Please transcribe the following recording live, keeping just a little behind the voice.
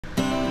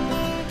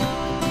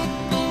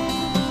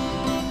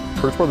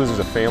Kurtz Bros is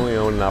a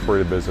family-owned and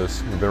operated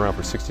business. We've been around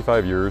for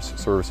 65 years,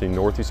 servicing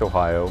Northeast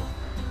Ohio.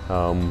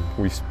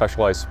 We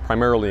specialize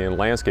primarily in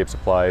landscape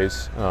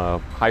supplies,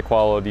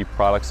 high-quality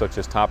products such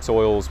as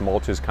topsoils,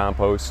 mulches,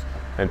 compost,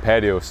 and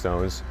patio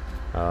stones,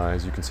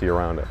 as you can see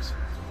around us.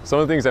 Some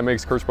of the things that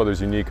makes Kurtz Bros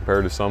unique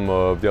compared to some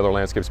of the other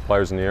landscape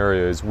suppliers in the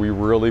area is we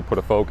really put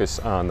a focus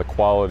on the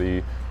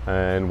quality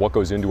and what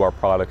goes into our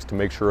products to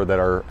make sure that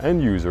our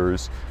end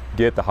users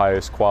get the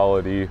highest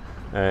quality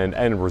and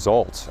end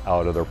results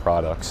out of their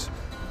products.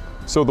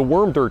 So the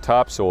worm dirt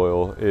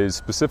topsoil is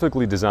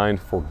specifically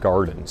designed for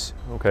gardens,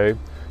 okay?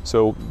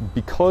 So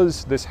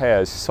because this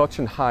has such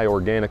a high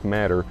organic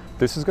matter,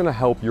 this is going to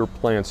help your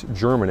plants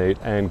germinate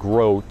and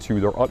grow to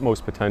their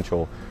utmost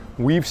potential.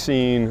 We've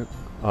seen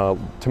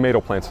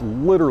tomato plants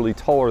literally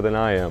taller than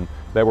I am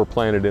that were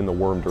planted in the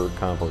worm dirt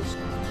compost.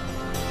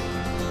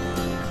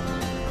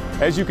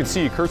 As you can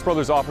see, Kurtz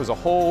Bros offers a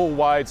whole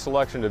wide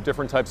selection of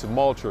different types of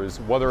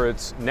mulches, whether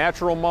it's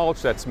natural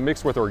mulch that's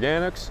mixed with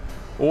organics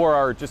or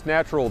our just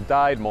natural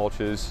dyed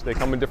mulches. They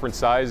come in different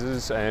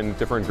sizes and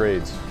different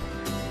grades.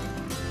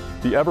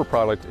 The Ever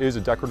product is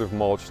a decorative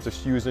mulch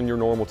just used in your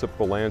normal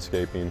typical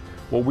landscaping.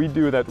 What we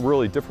do that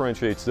really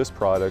differentiates this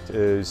product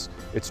is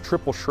it's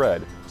triple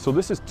shred. So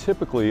this is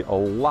typically a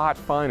lot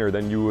finer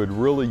than you would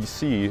really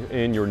see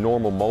in your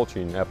normal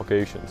mulching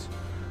applications.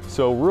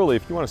 So really,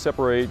 if you want to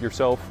separate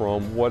yourself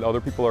from what other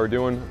people are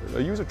doing,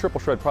 use a triple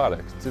shred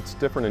product. It's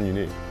different and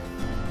unique.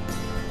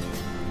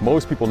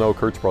 Most people know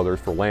Kurtz Bros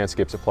for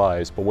landscape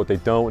supplies, but what they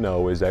don't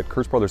know is that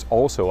Kurtz Bros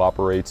also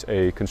operates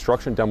a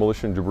construction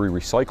demolition debris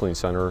recycling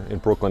center in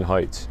Brooklyn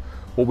Heights.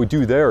 What we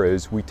do there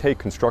is we take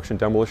construction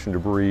demolition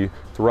debris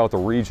throughout the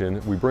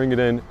region, we bring it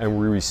in and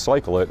we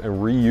recycle it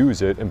and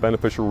reuse it in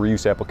beneficial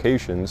reuse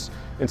applications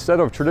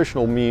instead of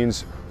traditional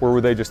means where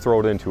they just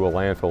throw it into a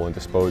landfill and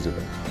dispose of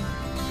it.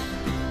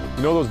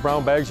 You know those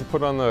brown bags you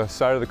put on the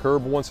side of the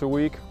curb once a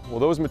week? Well,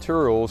 those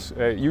materials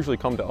usually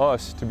come to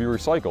us to be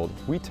recycled.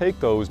 We take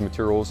those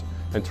materials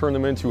and turn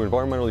them into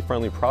environmentally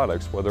friendly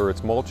products, whether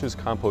it's mulches,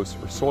 compost,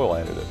 or soil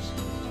additives.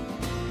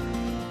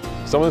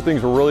 Some of the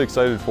things we're really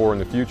excited for in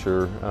the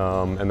future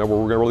and that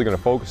we're really going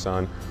to focus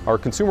on are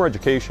consumer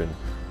education.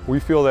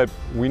 We feel that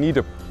we need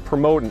to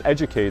promote and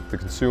educate the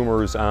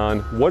consumers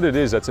on what it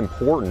is that's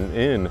important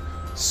in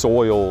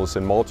soils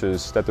and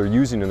mulches that they're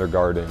using in their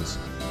gardens.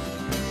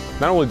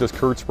 Not only does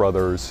Kurtz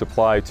Bros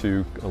supply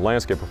to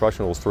landscape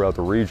professionals throughout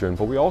the region,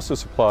 but we also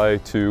supply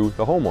to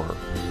the homeowner.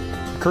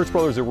 Kurtz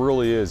Bros, it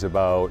really is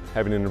about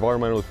having an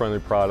environmentally friendly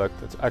product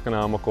that's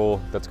economical,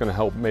 that's going to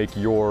help make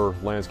your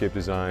landscape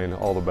design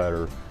all the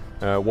better.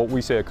 What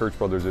we say at Kurtz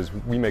Bros is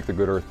we make the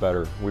good earth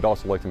better. We'd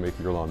also like to make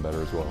your lawn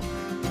better as well.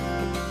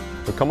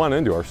 So come on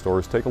into our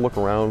stores, take a look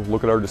around,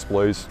 look at our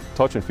displays,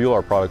 touch and feel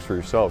our products for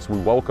yourselves. We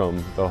welcome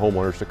the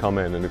homeowners to come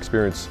in and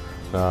experience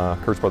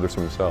Kurtz Bros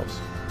for themselves.